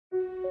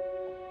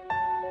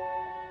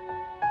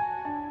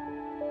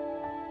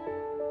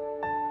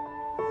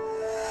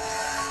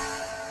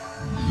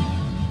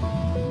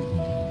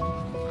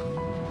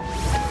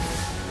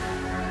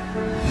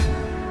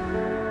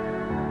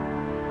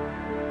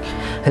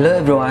Hello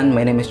everyone,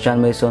 my name is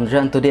JMLisondra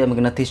and today I'm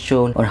gonna teach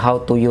you on how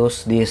to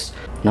use this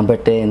number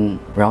 10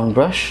 round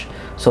brush.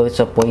 So it's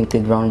a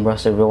pointed round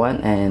brush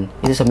everyone, and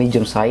it is a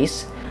medium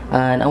size,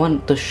 and I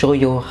want to show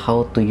you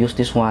how to use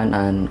this one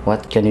and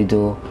what can you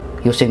do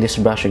using this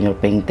brush on your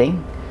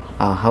painting.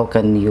 How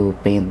can you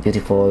paint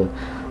beautiful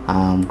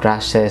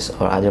grasses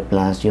or other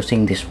plants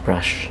using this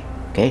brush.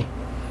 Okay,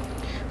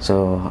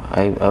 so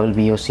I will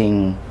be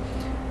using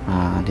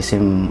the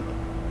same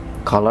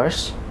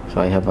colors.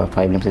 So I have 5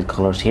 limited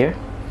colors here,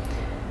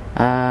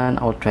 and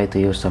I'll try to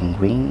use some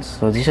greens.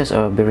 So this is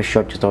a very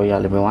short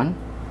tutorial everyone.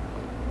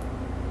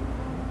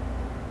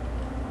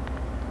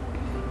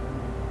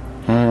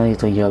 And a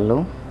little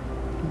yellow,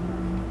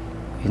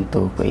 going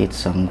to create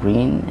some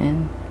green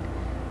and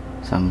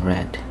some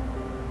red.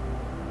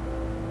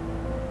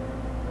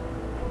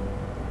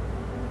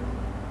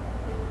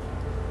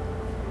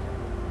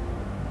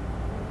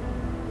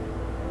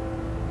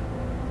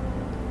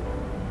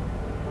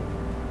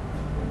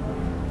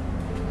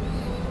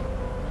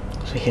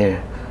 So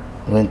here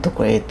I'm going to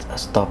create a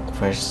stalk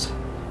first.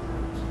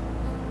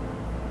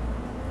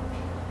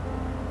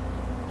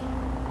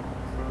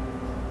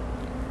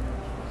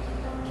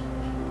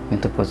 I'm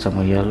going to put some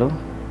more yellow.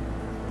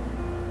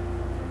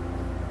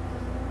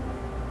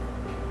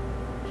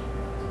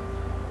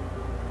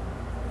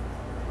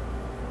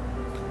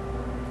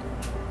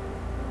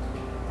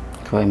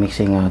 So I'm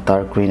mixing a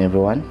dark green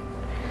everyone,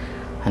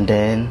 and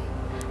then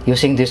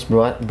using this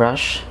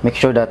brush, make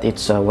sure that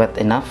it's wet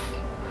enough.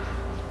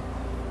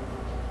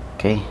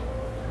 Okay,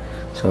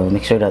 so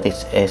make sure that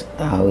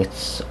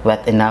it's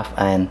wet enough,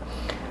 and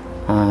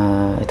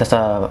it has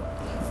a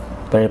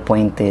very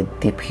pointed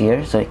tip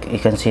here, so you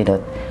can see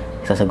that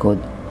it has a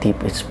good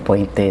tip. It's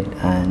pointed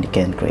and you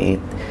can create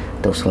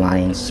those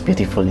lines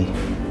beautifully.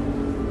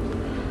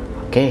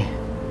 Okay,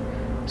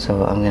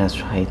 so I'm gonna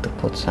try to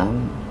put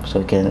some, so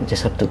you can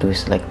just have to do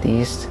it like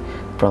this,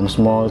 from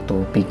small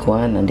to big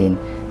one, and then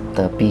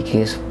the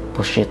biggest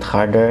push it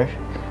harder,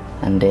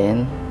 and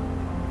then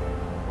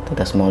to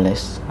the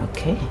smallest.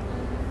 Okay,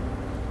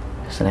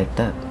 just like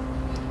that.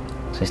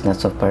 So it's not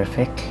so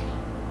perfect.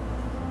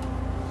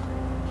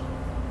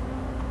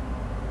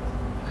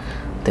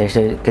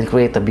 You can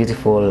create a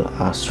beautiful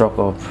stroke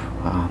of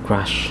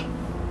brush.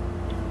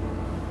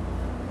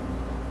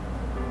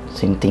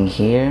 Same thing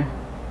here.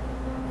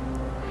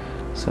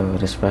 So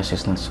this brush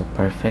is not so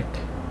perfect.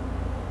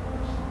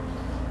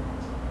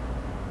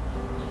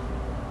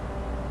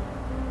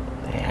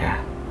 There.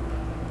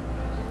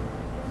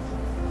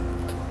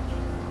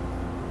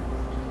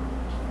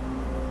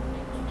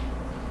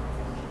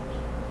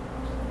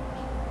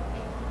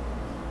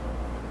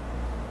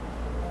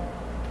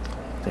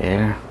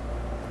 There.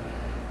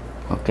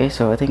 Okay,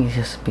 so I think it's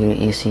just very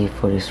easy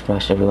for this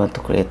brush everyone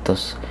to create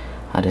those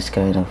this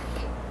kind of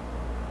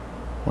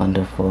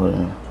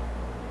wonderful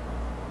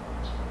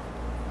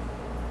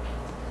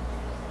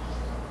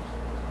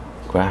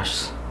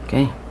grass.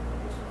 Okay,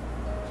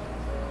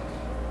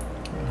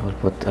 I will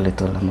put a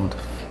little amount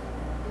of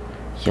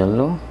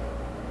yellow.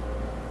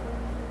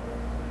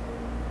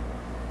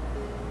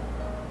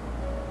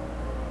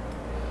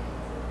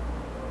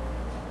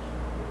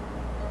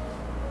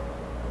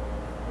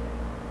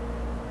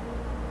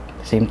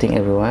 Same thing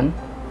everyone.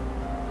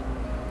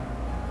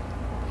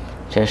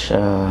 Just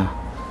on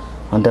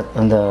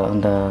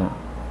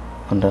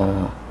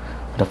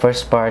the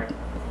first part,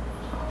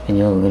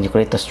 when you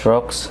create the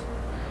strokes,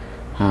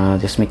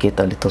 just make it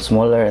a little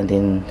smaller, and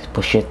then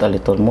push it a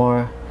little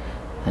more,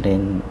 and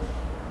then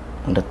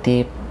on the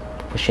tip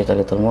push it a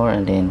little more,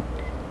 and then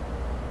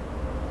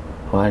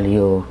while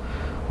you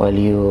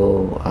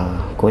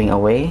going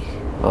away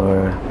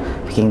or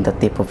picking the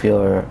tip of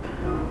your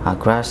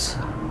grass,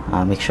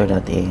 make sure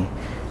that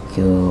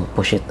you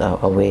push it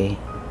away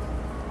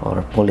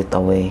or pull it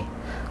away,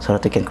 so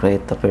that you can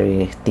create a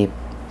very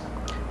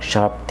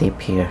sharp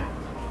tip here.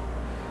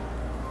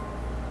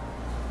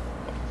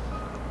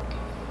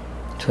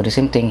 So the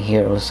same thing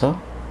here also,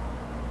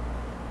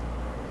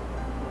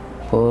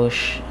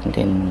 push and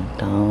then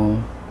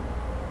down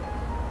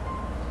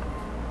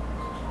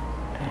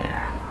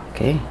there.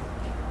 Okay,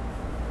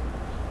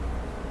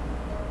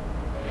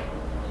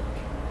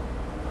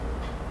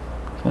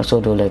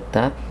 also do like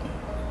that.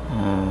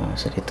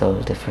 It's a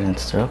little different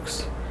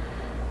strokes.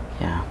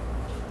 Yeah.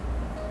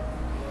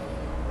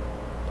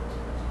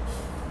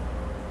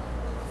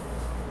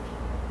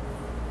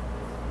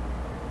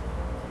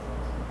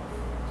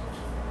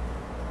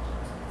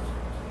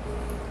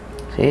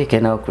 So you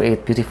can now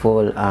create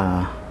beautiful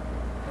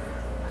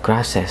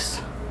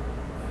grasses,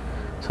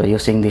 so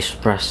using this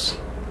brush.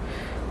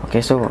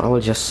 Okay, so I will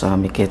just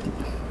make it,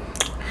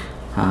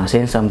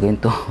 since I'm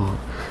going to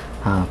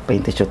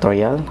paint the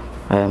tutorial,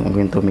 I'm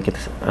going to make it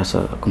as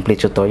a complete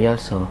tutorial,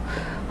 so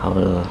I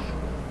will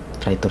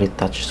try to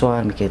retouch this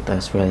one, make it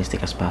as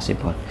realistic as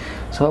possible.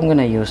 So I'm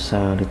gonna use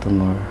a little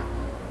more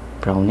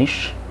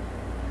brownish,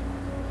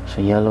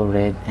 so yellow,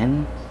 red,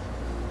 and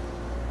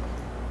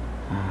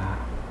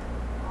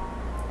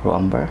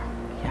Umber.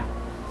 Yeah.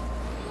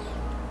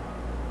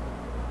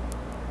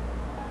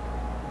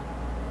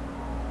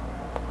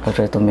 I'll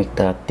try to make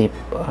the tip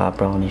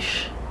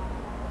brownish.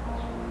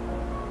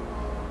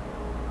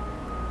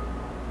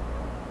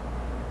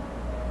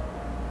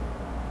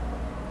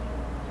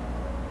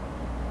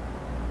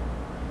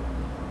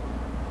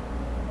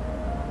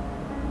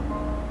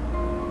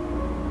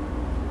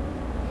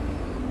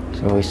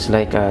 So it's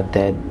like a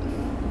dead,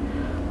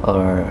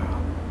 or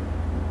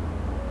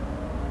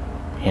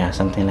yeah,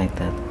 something like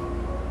that.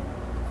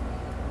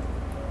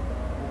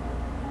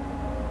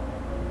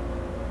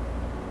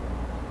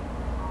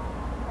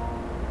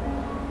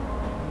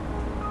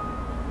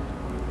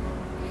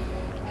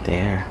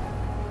 There.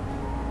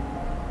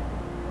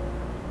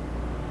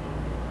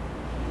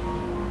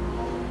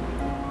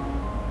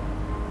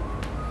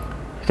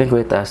 You can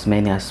create as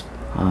many as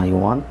you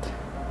want,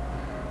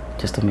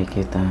 just to make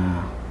it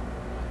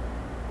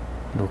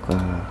look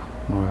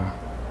more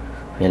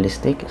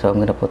realistic. So I'm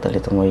gonna put a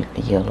little more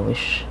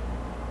yellowish.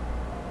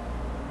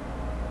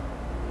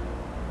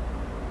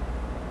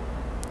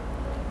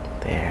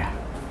 There.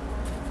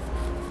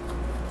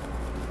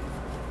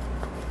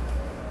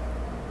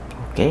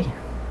 Okay.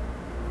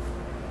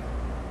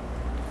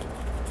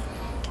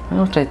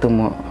 I'll try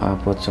to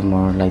put some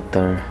more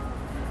lighter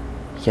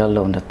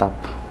yellow on the top.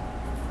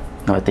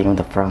 No, I think on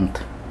the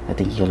front. I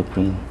think yellow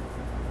green.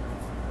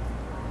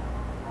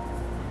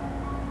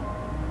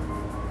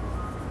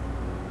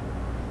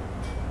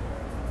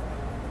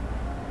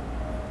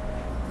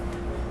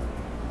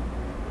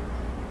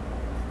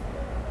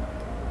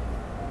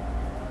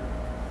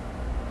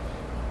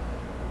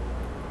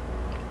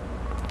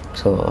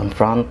 So on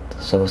front,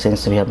 so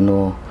since we have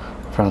no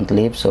front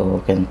leaf, so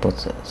we can put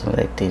something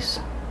like this.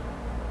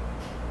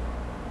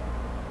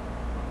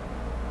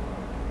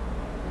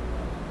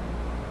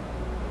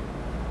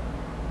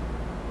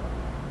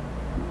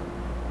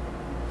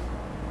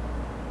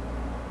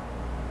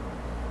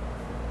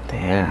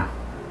 There.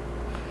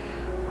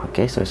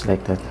 Okay, so it's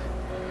like that.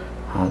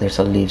 There's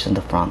some leaves in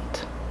the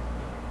front.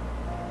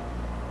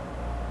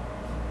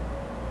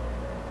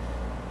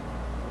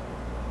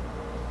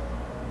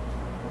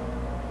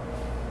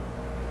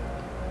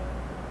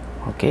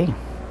 Okay.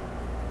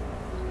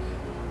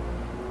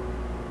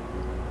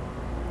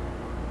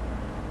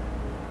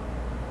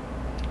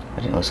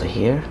 And also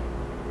here.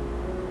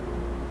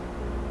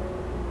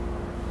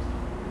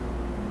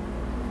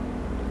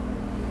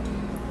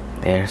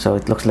 There, so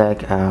it looks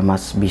like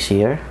much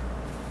busier.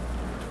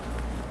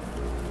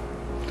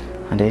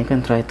 And then you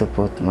can try to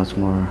put much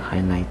more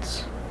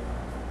highlights.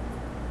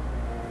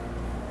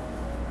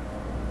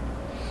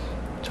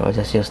 So I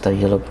just use the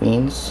yellow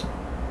greens.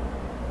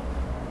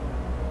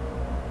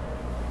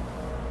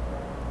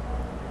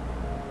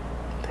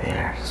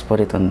 There, just put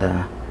it on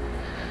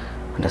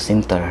the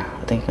center.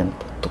 I think I can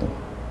put 2.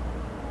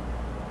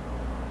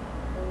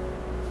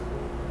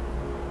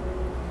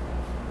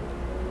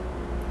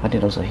 And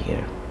then also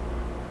here.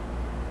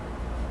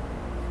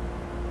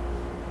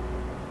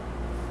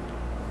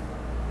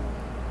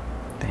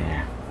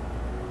 There.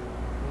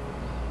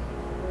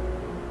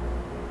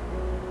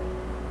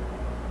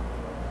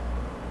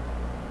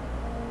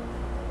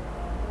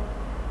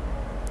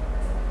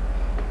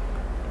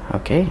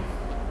 Okay.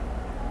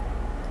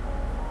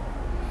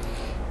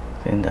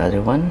 Then the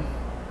other one.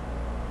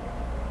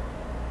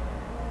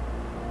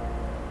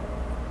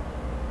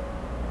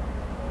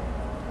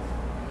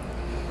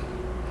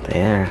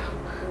 There.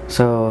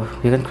 So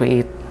you can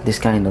create this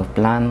kind of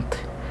plant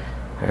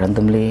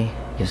randomly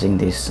using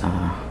this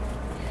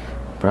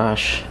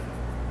brush.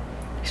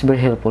 It's very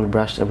helpful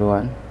brush,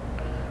 everyone.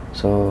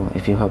 So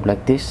if you have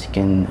like this, you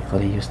can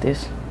actually use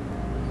this.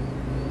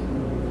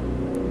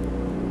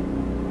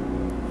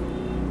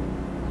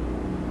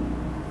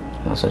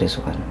 Also this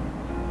one.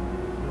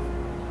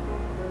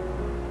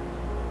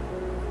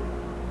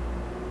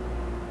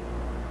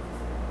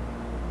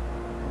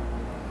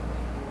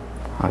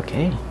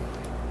 Okay,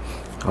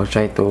 I'll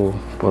try to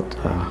put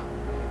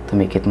to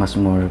make it much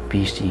more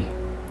busy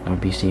or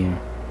busier.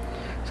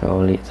 So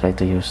I'll try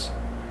to use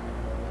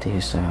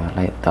these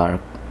light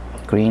dark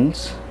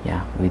greens,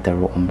 yeah, with the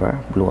umber,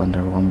 blue under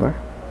umber.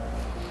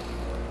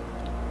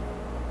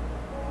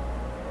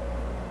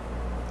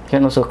 You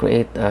can also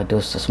create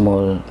those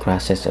small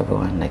grasses,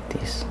 everyone, like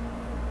this.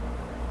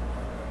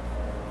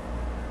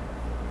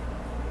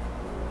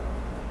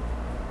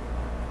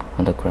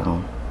 On the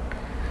ground.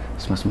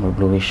 It's much more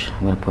bluish.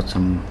 I'm gonna put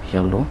some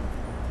yellow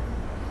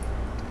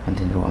and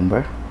then raw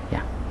umber.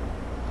 Yeah,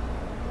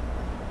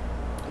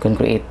 you can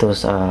create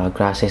those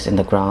grasses in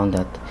the ground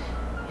that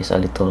is a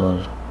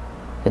little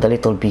with a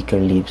little bigger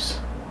leaves,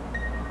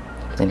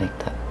 something like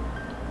that.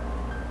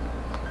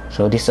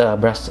 So this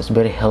brush is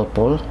very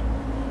helpful.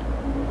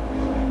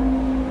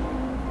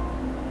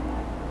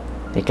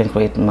 You can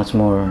create much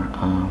more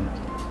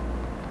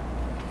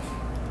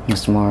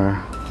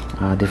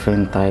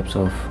different types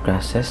of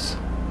grasses.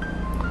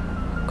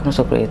 You can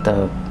also create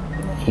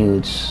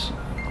huge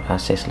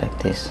grasses like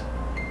this.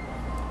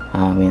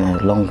 I mean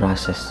long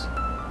grasses.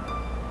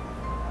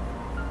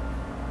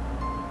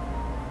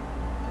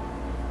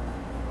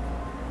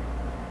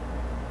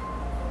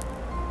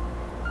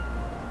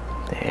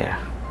 There.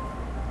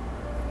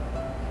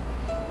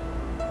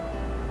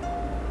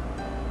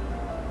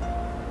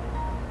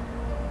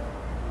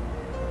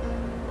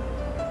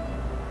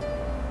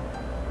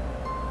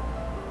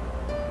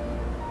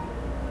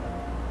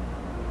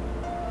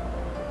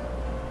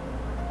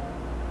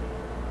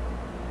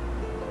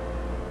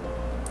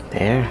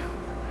 There.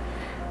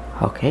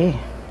 Okay.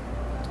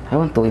 I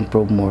want to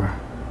improve more.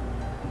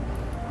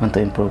 I want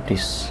to improve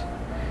this.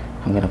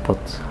 I'm gonna put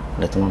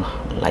a little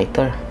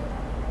lighter.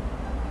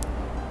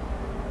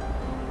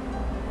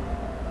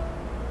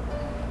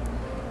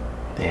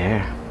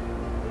 There.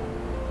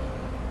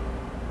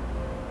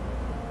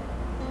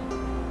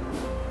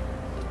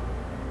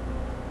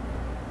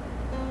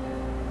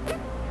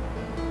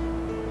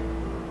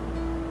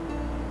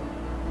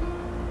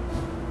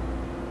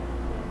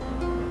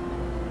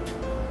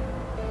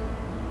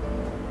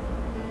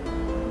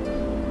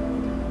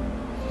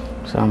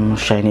 Some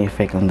shiny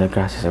effect on the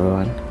grasses,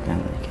 everyone.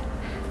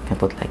 Can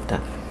put like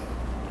that.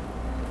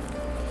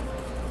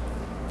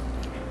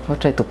 I'll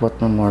try to put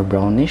more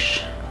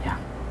brownish. Yeah.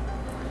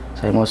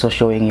 So I'm also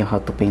showing you how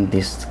to paint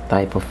this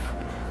type of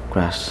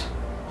grass.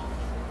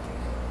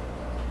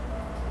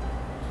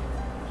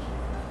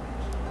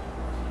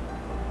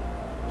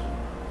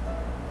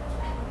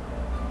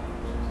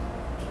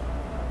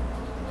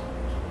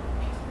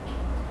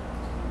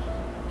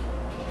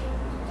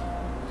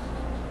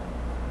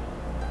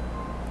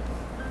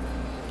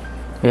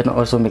 You can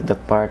also make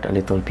that part a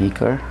little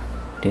bigger.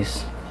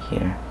 This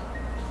here.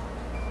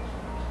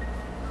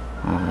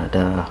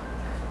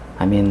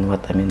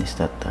 What I mean is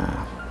that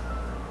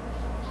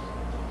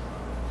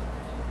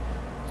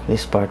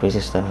this part, which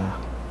is the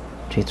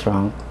tree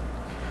trunk,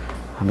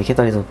 make it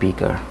a little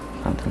bigger,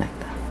 something like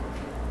that.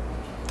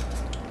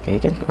 Okay, you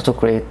can also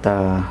create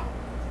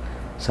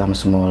some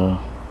small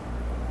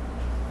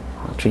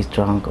tree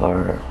trunk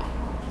or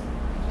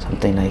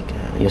something like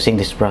using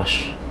this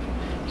brush.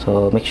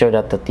 So make sure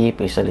that the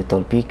tip is a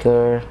little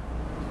bigger,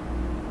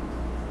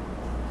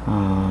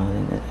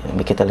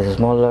 make it a little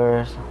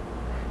smaller,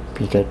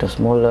 bigger to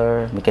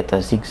smaller, make it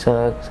a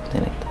zigzag,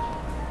 something like that.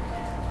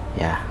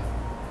 Yeah,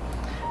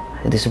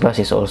 this brush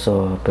is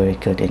also very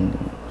good in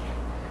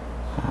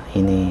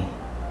any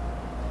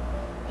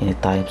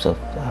types of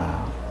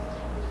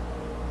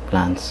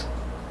plants.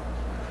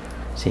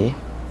 See,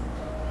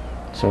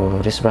 so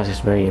this brush is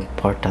very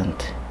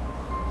important.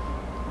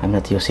 I'm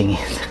not using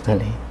it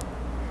actually.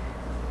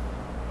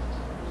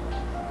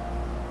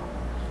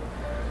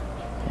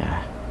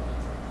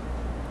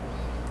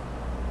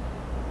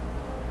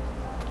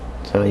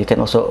 So you can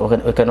also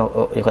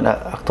you can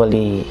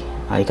actually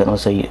you can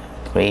also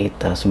create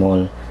a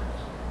small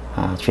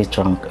tree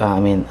trunk.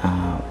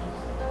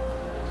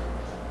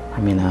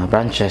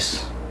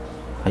 Branches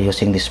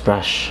using this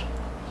brush.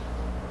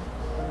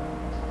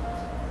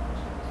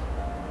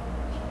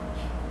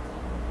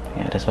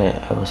 Yeah, that's why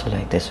I also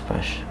like this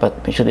brush. But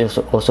you should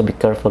also be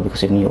careful,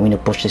 because when you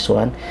push this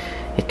one,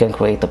 it can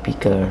create a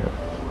bigger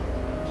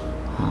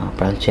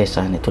branches,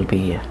 and it will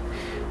be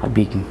a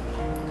big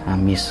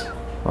miss,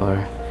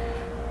 or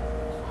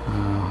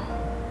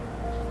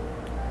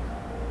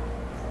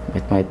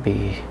it might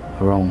be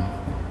wrong.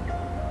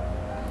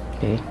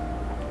 Okay,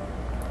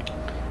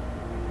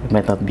 it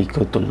might not be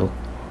good to look,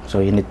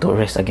 so you need to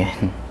rest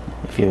again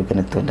if you're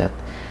gonna do that.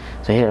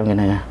 So here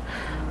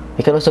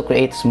you can also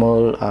create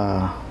small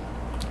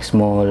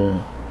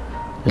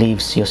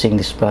leaves using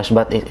this brush,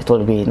 but it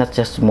will be not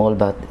just small,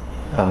 but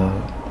you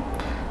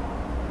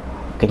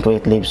can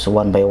create leaves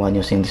one by one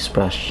using this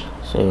brush.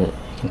 So you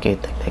can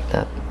create like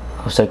that,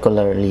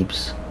 circular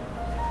leaves.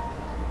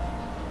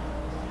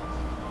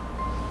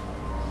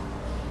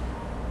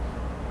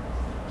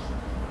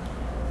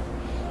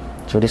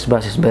 So this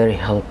brush is very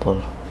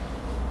helpful.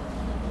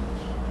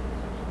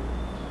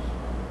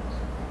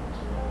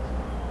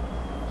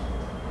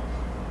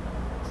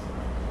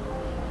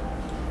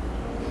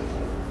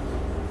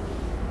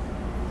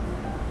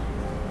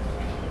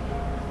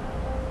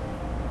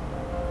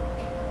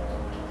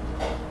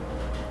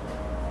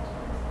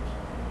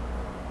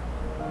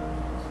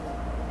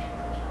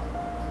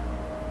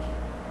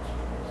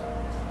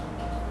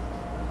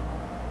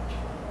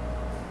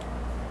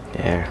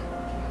 There.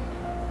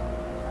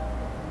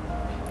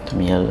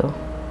 Some yellow.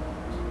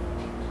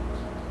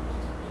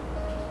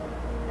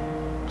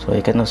 So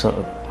you can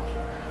also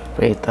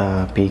create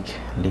big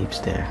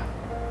leaves there,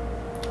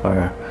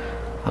 or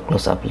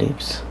close-up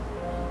leaves,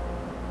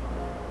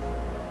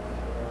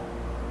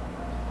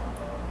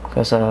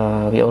 because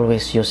we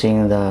always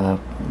using the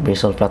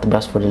bristle flat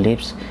brush for the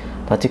leaves,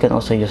 but you can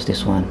also use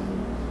this one.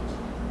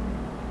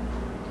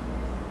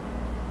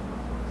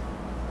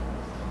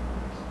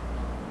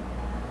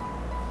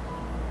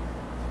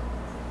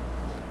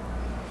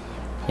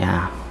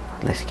 Yeah,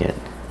 looks good.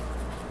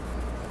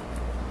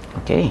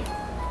 Okay.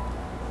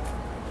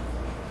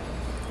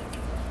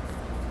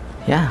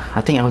 Yeah,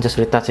 I think I will just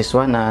retouch this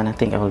one, and I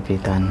think I will be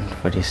done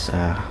for this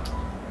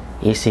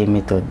easy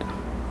method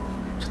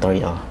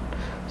tutorial.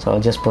 So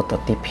I'll just put a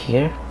tip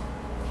here.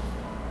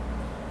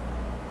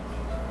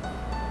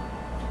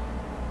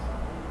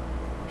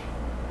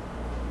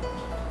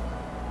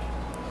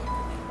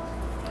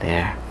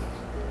 There.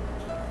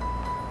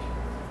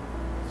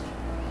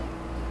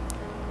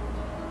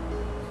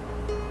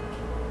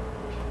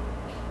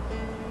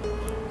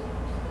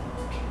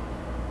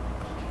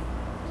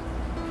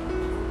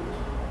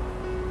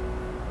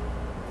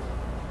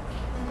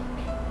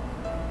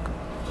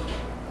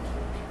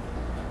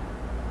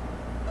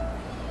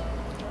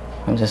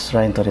 I'm just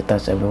trying to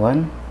retouch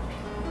everyone.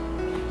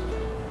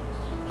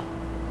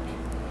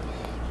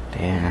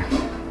 There,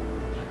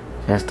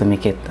 just to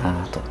make it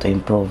to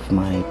improve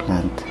my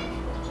plant.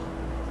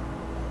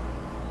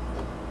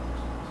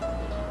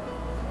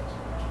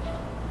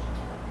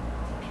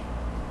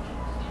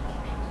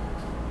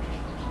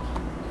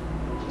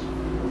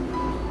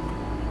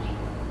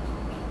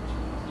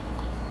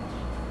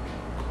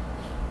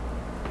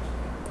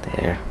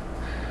 There,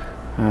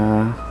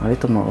 a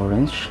little more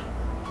orange.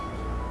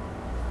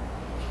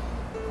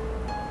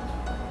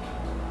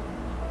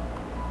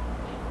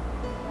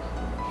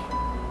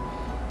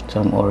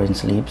 Some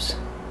orange leaves.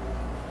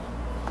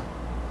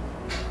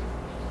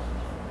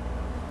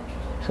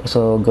 It's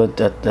also good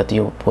that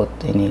you put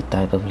any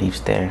type of leaves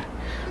there,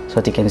 so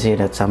that you can see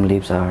that some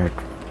leaves are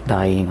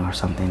dying or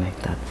something like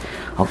that.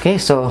 Okay,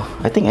 so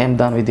I think I'm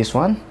done with this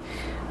one,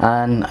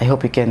 and I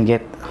hope you can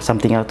get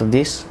something out of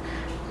this.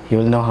 You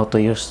will know how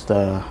to use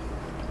the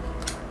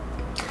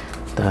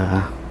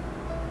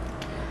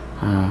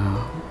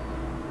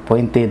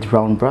pointed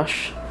round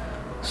brush.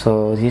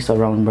 So this is a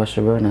round brush,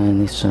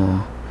 and it's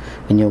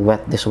when you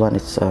wet this one,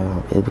 it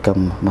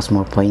become much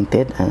more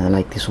pointed, and I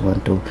like this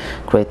one to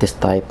create this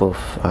type of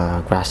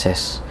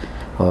grasses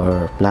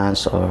or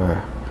plants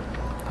or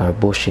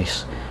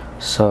bushes.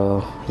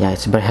 So yeah,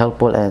 it's very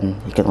helpful,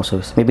 and you can also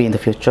use, maybe in the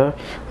future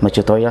my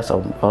tutorials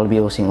I'll be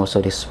using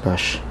also this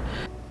brush.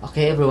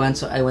 Okay everyone,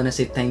 so I want to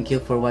say thank you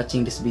for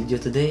watching this video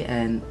today,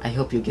 and I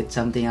hope you get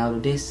something out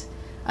of this.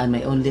 And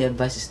my only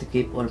advice is to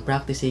keep on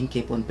practicing,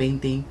 keep on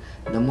painting.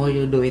 The more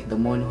you do it, the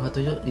more you know how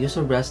to use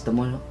your brush, the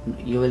more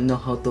you will know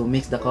how to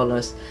mix the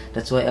colors.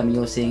 That's why I'm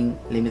using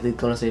limited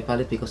colors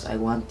palette, because I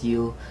want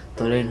you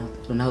to learn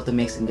how to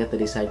mix and get the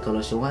desired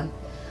colors you want.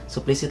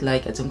 So please hit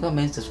like, add some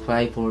comments,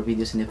 subscribe for more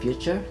videos in the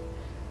future.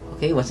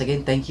 Okay, once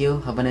again, thank you,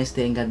 have a nice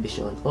day, and God bless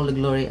you all. All the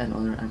glory and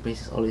honor and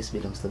praises always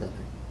belongs to the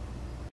Lord.